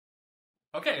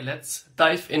Okay, let's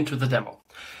dive into the demo.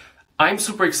 I'm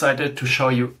super excited to show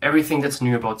you everything that's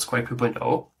new about Scripe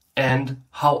 2.0 and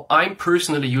how I'm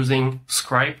personally using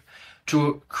Scripe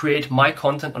to create my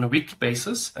content on a weekly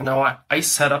basis, and how I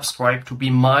set up Scripe to be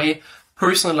my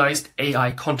personalized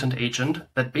AI content agent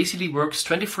that basically works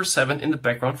 24/7 in the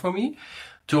background for me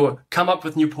to come up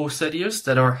with new post ideas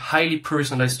that are highly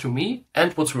personalized to me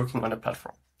and what's working on the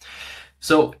platform.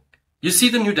 So you see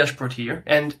the new dashboard here,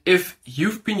 and if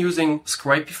you've been using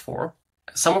Scripe before,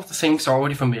 some of the things are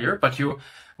already familiar, but you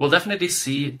will definitely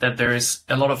see that there is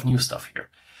a lot of new stuff here.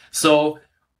 So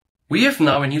we have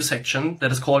now a new section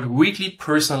that is called Weekly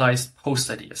Personalized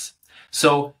Post Ideas.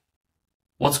 So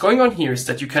what's going on here is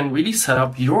that you can really set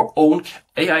up your own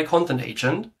AI content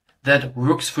agent that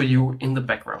works for you in the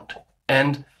background.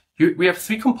 And we have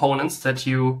three components that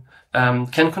you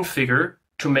can configure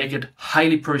to make it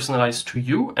highly personalized to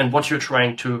you and what you're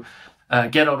trying to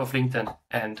get out of LinkedIn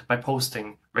and by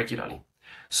posting regularly.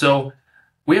 So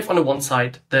we have on the one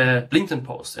side the LinkedIn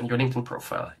post and your LinkedIn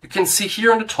profile. You can see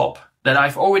here on the top that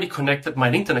I've already connected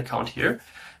my LinkedIn account here,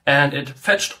 and it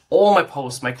fetched all my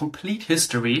posts, my complete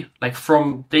history, like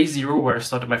from day zero where I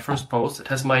started my first post. It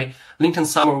has my LinkedIn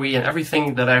summary and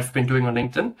everything that I've been doing on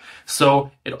LinkedIn.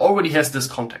 So it already has this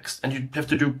context, and you have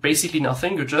to do basically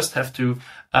nothing. You just have to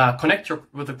connect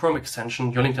with the Chrome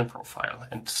extension, your LinkedIn profile,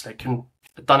 and it's like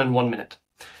done in 1 minute.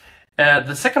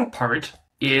 The second part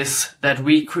is that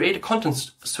we create a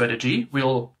content strategy.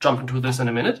 We'll jump into this in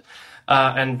a minute.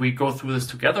 And we go through this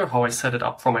together, how I set it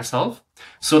up for myself.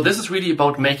 So this is really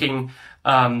about making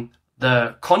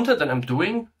the content that I'm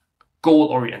doing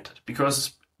goal-oriented,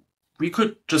 because we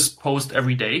could just post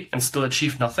every day and still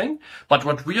achieve nothing. But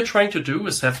what we are trying to do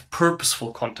is have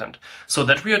purposeful content, so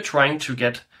that we are trying to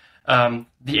get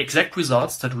the exact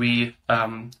results that we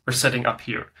are setting up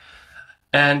here.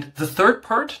 And the third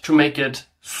part, to make it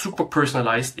super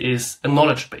personalized, is a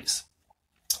knowledge base.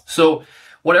 So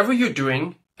whatever you're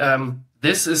doing,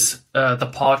 this is the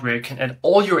part where you can add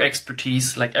all your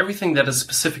expertise, like everything that is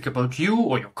specific about you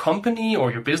or your company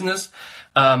or your business,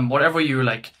 whatever you're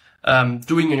like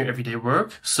doing in your everyday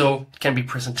work. So it can be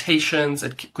presentations,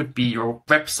 it could be your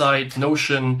website,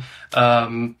 Notion,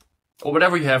 or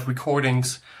whatever you have,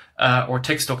 recordings or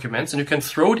text documents, and you can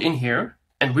throw it in here,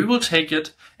 and we will take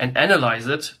it and analyze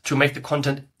it to make the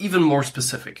content even more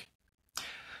specific.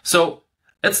 So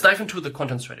let's dive into the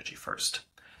content strategy first.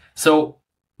 So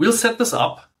we'll set this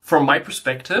up from my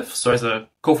perspective, so as a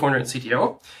co-founder and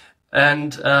CTO,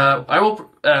 and I will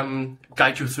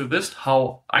guide you through this,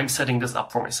 how I'm setting this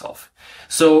up for myself.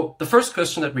 So the first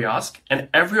question that we ask, and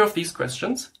every of these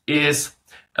questions, is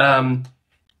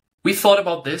we thought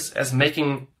about this as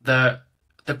making the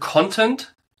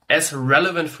content as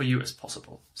relevant for you as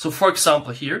possible. So for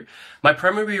example here, my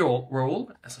primary role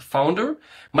as a founder,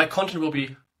 my content will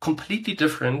be completely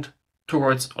different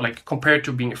towards, like, compared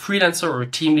to being a freelancer or a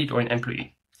team lead or an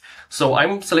employee. So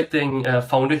I'm selecting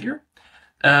founder here.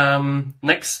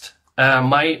 Next,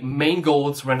 my main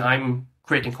goals when I'm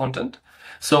creating content.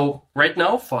 So right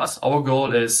now for us, our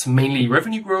goal is mainly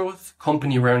revenue growth,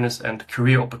 company awareness, and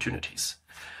career opportunities.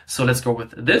 So let's go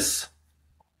with this.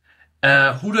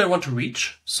 Who do I want to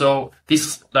reach? So this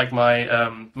is like my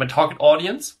target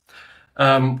audience.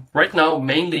 Right now,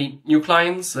 mainly new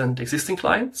clients and existing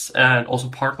clients, and also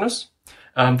partners.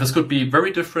 This could be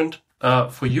very different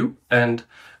for you, and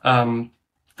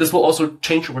this will also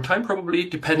change over time, probably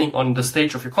depending on the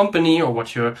stage of your company or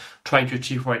what you're trying to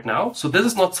achieve right now. So this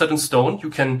is not set in stone. You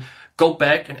can go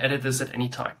back and edit this at any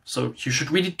time. So you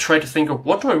should really try to think of,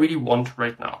 what do I really want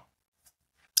right now?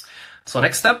 So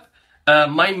next step,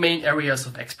 my main areas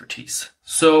of expertise.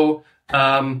 So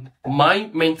my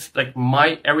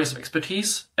areas of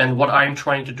expertise and what I'm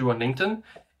trying to do on LinkedIn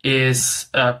is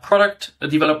product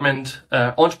development,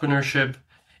 entrepreneurship,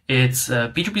 it's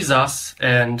B2B SaaS,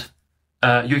 and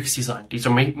UX design. These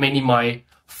are mainly my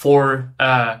four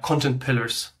content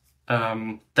pillars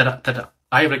that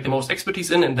I have like the most expertise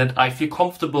in and that I feel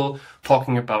comfortable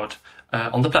talking about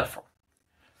on the platform.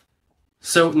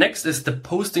 So next is the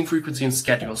posting frequency and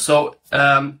schedule. So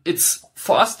it's,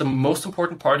 for us, the most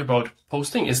important part about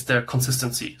posting is the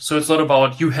consistency. So it's not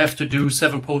about you have to do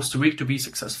 7 posts a week to be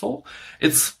successful.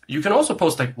 You can also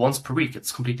post like once per week.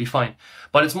 It's completely fine.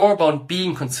 But it's more about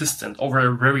being consistent over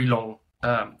a very long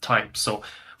time. So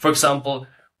for example,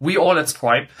 we all at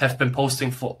Scripe have been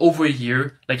posting for over a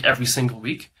year, like every single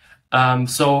week.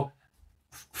 So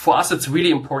for us, it's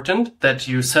really important that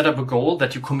you set up a goal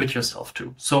that you commit yourself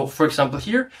to. So for example,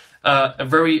 here, a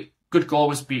very good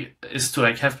goal is to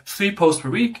like have 3 posts per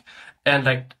week and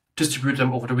like distribute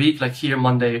them over the week, like here,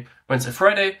 Monday, Wednesday,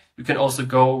 Friday. You can also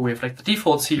go with like the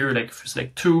defaults here, like if it's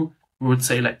like 2, we would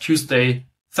say like Tuesday,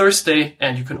 Thursday,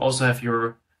 and you can also have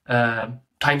your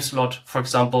time slot. For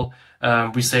example,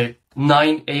 we say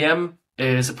 9 a.m.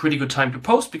 is a pretty good time to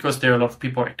post because there are a lot of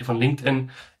people active on LinkedIn,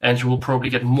 and you will probably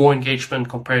get more engagement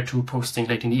compared to posting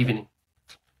late in the evening.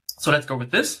 So let's go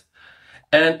with this.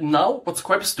 And now what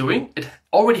Scripe is doing, it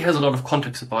already has a lot of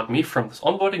context about me from this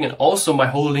onboarding and also my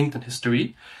whole LinkedIn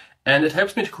history. And it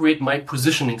helps me to create my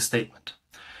positioning statement.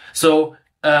 So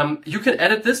you can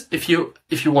edit this if you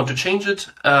want to change it.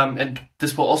 And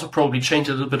this will also probably change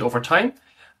a little bit over time.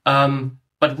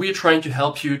 But we're trying to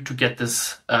help you to get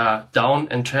this down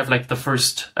and to have like the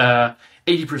first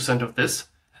 80% of this.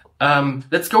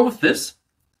 Let's go with this.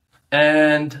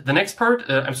 And the next part,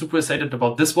 I'm super excited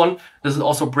about this one. This is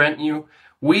also brand new.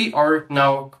 We are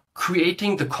now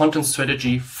creating the content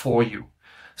strategy for you.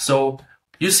 So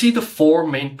you see the 4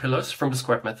 main pillars from the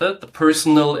Scripe method: the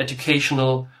personal,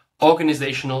 educational,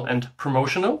 organizational, and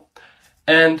promotional.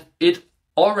 And it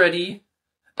already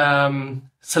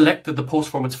selected the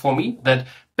post formats for me that,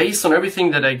 based on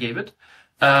everything that I gave it,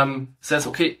 says,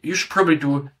 okay, you should probably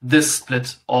do this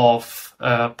split of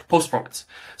post formats.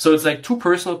 So it's like 2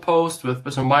 personal posts with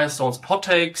personal milestones and hot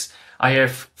takes. I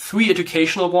have 3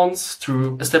 educational ones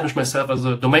to establish myself as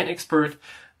a domain expert,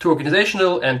 2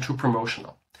 organizational, and 2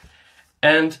 promotional.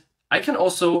 And I can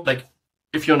also, like,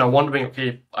 if you're now wondering,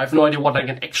 okay, I have no idea what like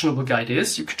an actionable guide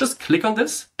is, you could just click on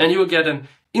this and you will get an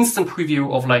instant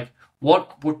preview of like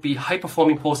what would be high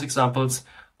performing post examples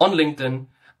on LinkedIn.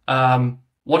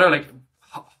 What are like,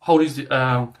 how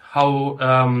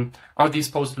are these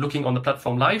posts looking on the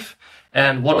platform live,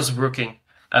 and what is working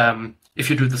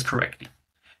if you do this correctly.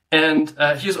 And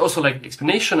here's also like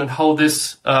explanation on how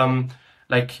this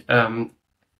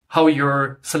how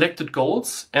your selected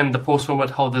goals and the post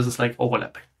format, how this is like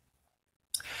overlapping.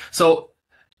 So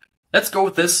let's go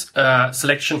with this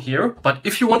selection here. But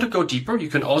if you want to go deeper, you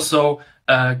can also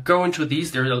go into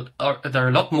these. There are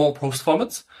a lot more post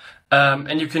formats.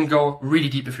 And you can go really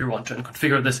deep if you want to and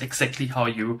configure this exactly how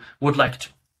you would like to.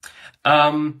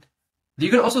 You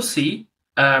can also see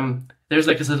there's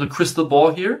like this little crystal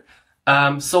ball here.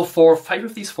 So for 5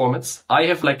 of these formats, I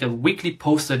have like a weekly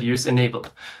post ideas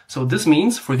enabled. So this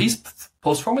means for these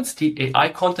post formats, the AI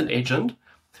content agent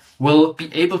will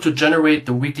be able to generate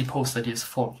the weekly post ideas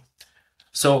for me.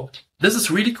 So this is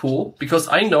really cool because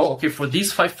I know, okay, for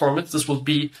these 5 formats,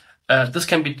 this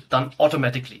can be done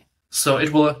automatically. So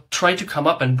it will try to come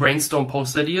up and brainstorm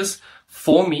post ideas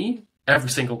for me every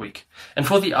single week. And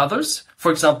for the others,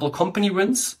 for example, company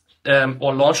wins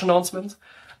or launch announcements,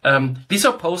 these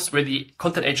are posts where the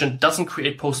content agent doesn't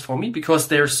create posts for me because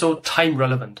they're so time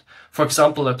relevant. For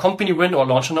example, a company win or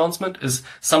launch announcement is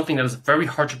something that is very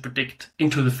hard to predict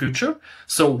into the future.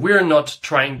 So we're not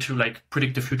trying to like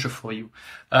predict the future for you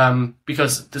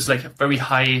because there's like a very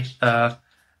high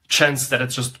chance that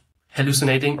it's just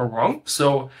hallucinating or wrong.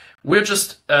 So we're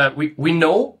just, we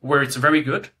know where it's very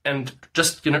good and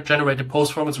just generate the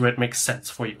post formats where it makes sense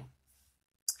for you.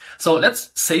 So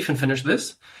let's save and finish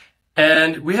this.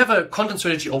 And we have a content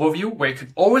strategy overview where you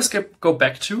can always go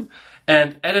back to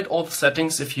and edit all the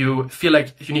settings if you feel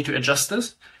like you need to adjust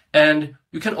this. And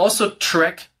you can also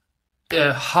track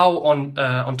how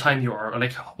on time you are, or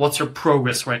like what's your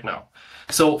progress right now.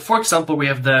 So for example, we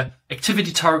have the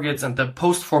activity targets and the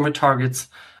post format targets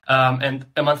and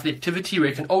a monthly activity where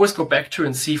you can always go back to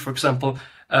and see, for example,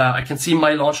 I can see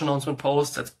my launch announcement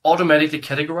post that's automatically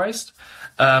categorized.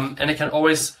 And I can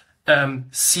always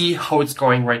see how it's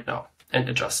going right now and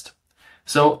adjust.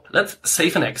 So let's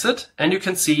save and exit, and you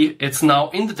can see it's now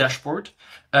in the dashboard,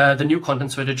 the new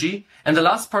content strategy. And the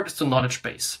last part is the knowledge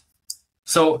base.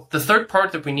 So the third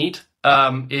part that we need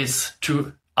is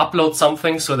to upload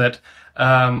something so that,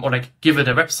 or like give it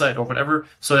a website or whatever,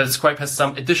 so that Scripe has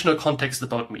some additional context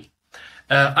about me.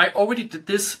 I already did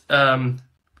this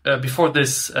before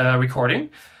this recording.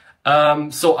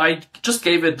 So I just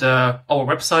gave it our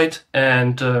website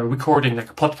and recording,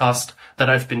 like a podcast that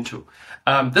I've been to.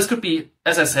 This could be,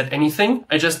 as I said, anything.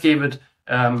 I just gave it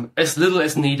as little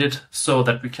as needed so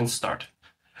that we can start.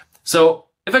 So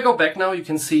if I go back now, you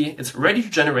can see it's ready to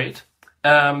generate.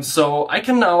 So I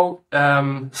can now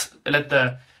let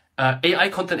the AI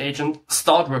content agent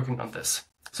start working on this.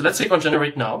 So let's click on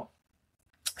generate now.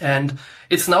 And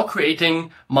it's now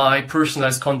creating my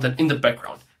personalized content in the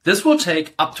background. This will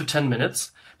take up to 10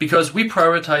 minutes because we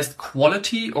prioritized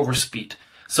quality over speed.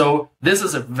 So this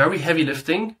is a very heavy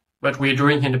lifting what we're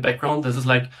doing here in the background. This is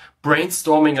like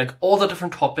brainstorming like all the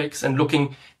different topics and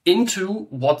looking into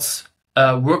what's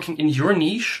working in your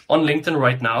niche on LinkedIn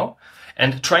right now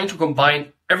and trying to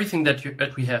combine everything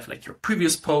that we have, like your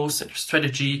previous posts and your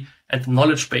strategy and the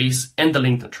knowledge base and the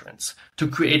LinkedIn trends to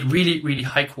create really, really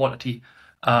high quality,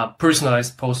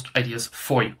 personalized post ideas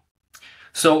for you.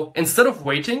 So instead of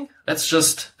waiting, let's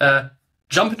just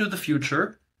jump into the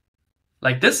future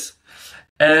like this.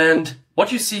 And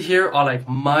what you see here are like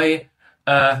my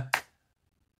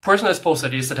personalized post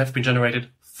ideas that have been generated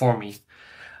for me.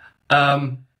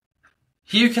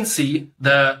 Here you can see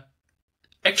the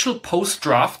actual post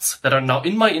drafts that are now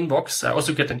in my inbox. I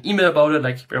also get an email about it,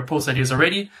 like your post ideas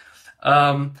already.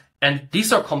 And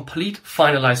these are complete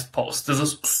finalized posts. This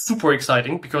is super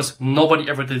exciting because nobody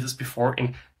ever did this before,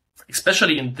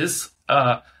 especially in this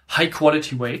high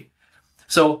quality way.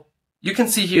 So you can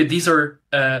see here, these are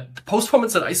the post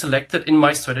formats that I selected in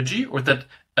my strategy or that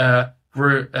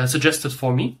were suggested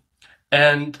for me.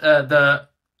 And the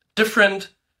different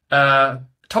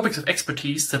topics of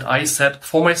expertise that I set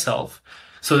for myself.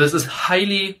 So this is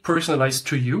highly personalized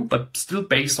to you, but still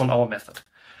based on our method.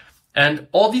 And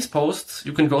all these posts,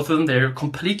 you can go through them. They're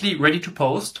completely ready to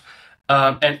post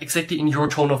and exactly in your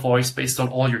tone of voice based on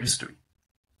all your history.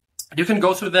 You can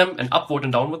go through them and upvote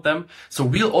and downvote them. So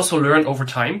we'll also learn over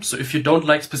time. So if you don't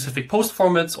like specific post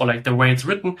formats or like the way it's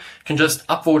written, you can just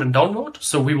upvote and downvote.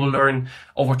 So we will learn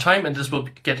over time and this will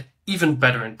get even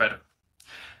better and better.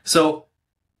 So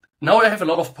now I have a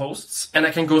lot of posts and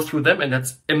I can go through them and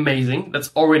that's amazing.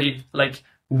 That's already like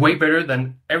way better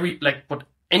than what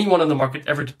anyone on the market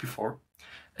ever did before.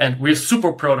 And we're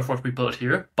super proud of what we built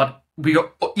here, but we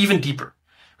go even deeper.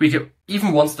 We go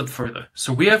even one step further.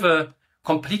 So we have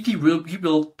completely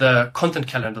rebuilt the content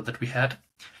calendar that we had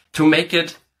to make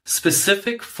it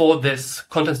specific for this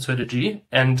content strategy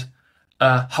and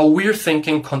how we're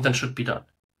thinking content should be done.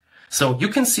 So you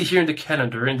can see here in the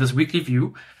calendar, in this weekly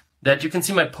view, that you can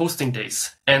see my posting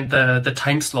days and the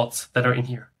time slots that are in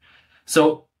here.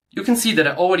 So you can see that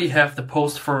I already have the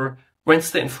post for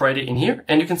Wednesday and Friday in here.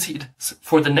 And you can see it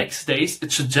for the next days,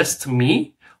 it suggests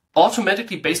me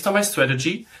automatically based on my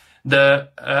strategy, the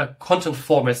content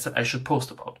formats that I should post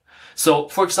about. So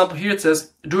for example, here it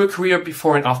says, do a career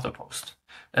before and after post.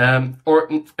 Or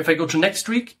if I go to next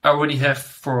week, I already have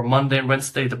for Monday and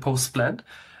Wednesday, the posts planned.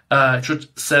 It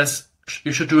says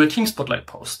you should do a team spotlight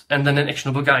post and then an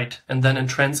actionable guide and then a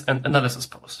trends and analysis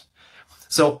post.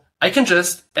 So I can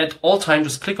just at all time,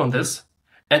 just click on this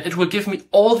and it will give me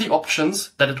all the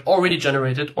options that it already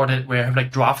generated or that where I have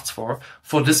like drafts for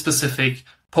this specific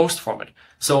post format.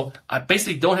 So I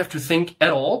basically don't have to think at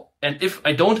all. And if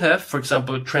I don't have, for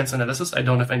example, trends analysis, I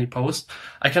don't have any post,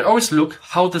 I can always look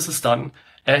how this is done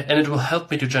and it will help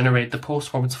me to generate the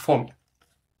post formats for me.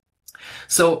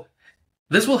 So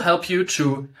this will help you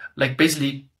to like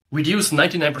basically reduce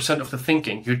 99% of the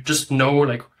thinking. You just know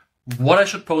like what I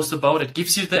should post about. It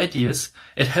gives you the ideas.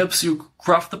 It helps you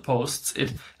craft the posts.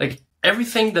 It like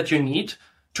everything that you need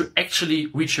to actually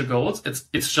reach your goals.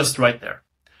 It's just right there.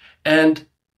 And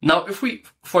now if we,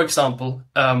 for example,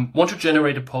 want to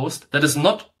generate a post that is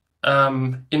not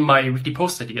in my weekly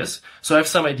post ideas. So I have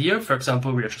some idea, for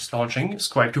example, we are just launching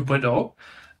Scripe 2.0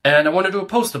 and I want to do a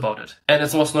post about it and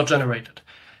it was not generated.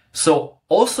 So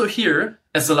also here,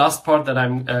 as the last part that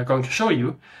I'm going to show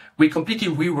you, we completely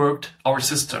reworked our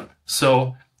system.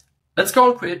 So let's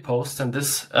go and create posts. And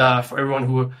this, for everyone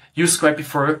who used Scripe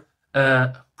before,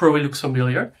 probably looks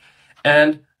familiar.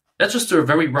 And let's just do a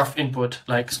very rough input,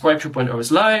 like Scripe 2.0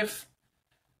 is live.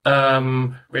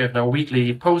 We have now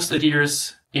weekly post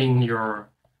ideas in your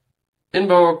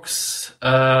inbox,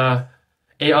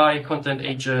 AI Content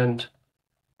Agent,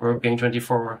 working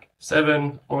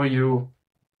 24/7 for you.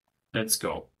 Let's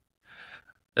go.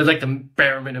 It's like the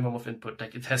bare minimum of input.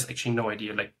 Like it has actually no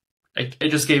idea. Like I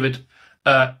just gave it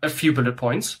a few bullet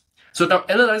points. So it now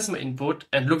analyzes my input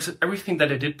and looks at everything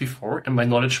that I did before in my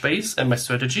knowledge base and my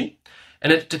strategy.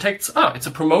 And it detects, it's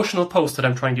a promotional post that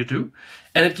I'm trying to do.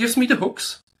 And it gives me the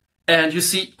hooks. And you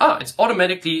see, it's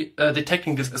automatically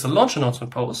detecting this as a launch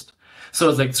announcement post. So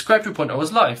it's like Scripe 2.0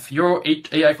 is live. Your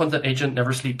AI content agent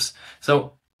never sleeps.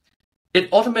 So it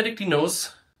automatically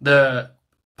knows the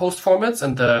post formats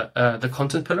and the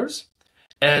content pillars.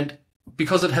 And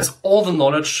because it has all the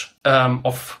knowledge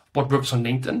of what works on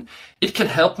LinkedIn, it can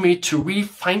help me to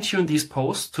fine tune these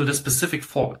posts to the specific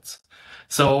formats.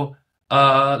 So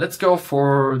let's go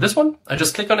for this one. I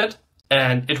just click on it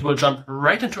and it will jump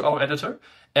right into our editor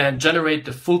and generate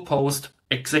the full post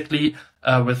exactly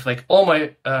with like all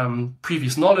my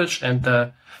previous knowledge and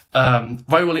the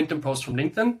viral LinkedIn post from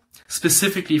LinkedIn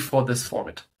specifically for this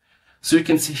format. So you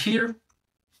can see here,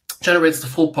 generates the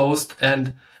full post.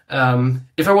 And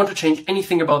if I want to change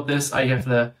anything about this, I have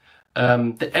the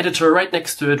editor right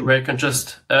next to it where I can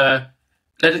just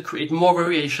let it create more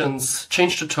variations,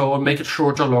 change the tone, make it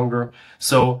shorter, longer.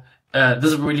 So this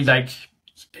is really like,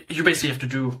 you basically have to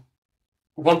do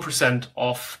 1%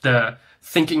 of the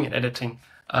thinking and editing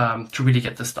to really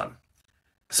get this done.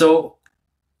 So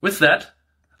with that,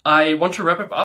 I want to wrap it up.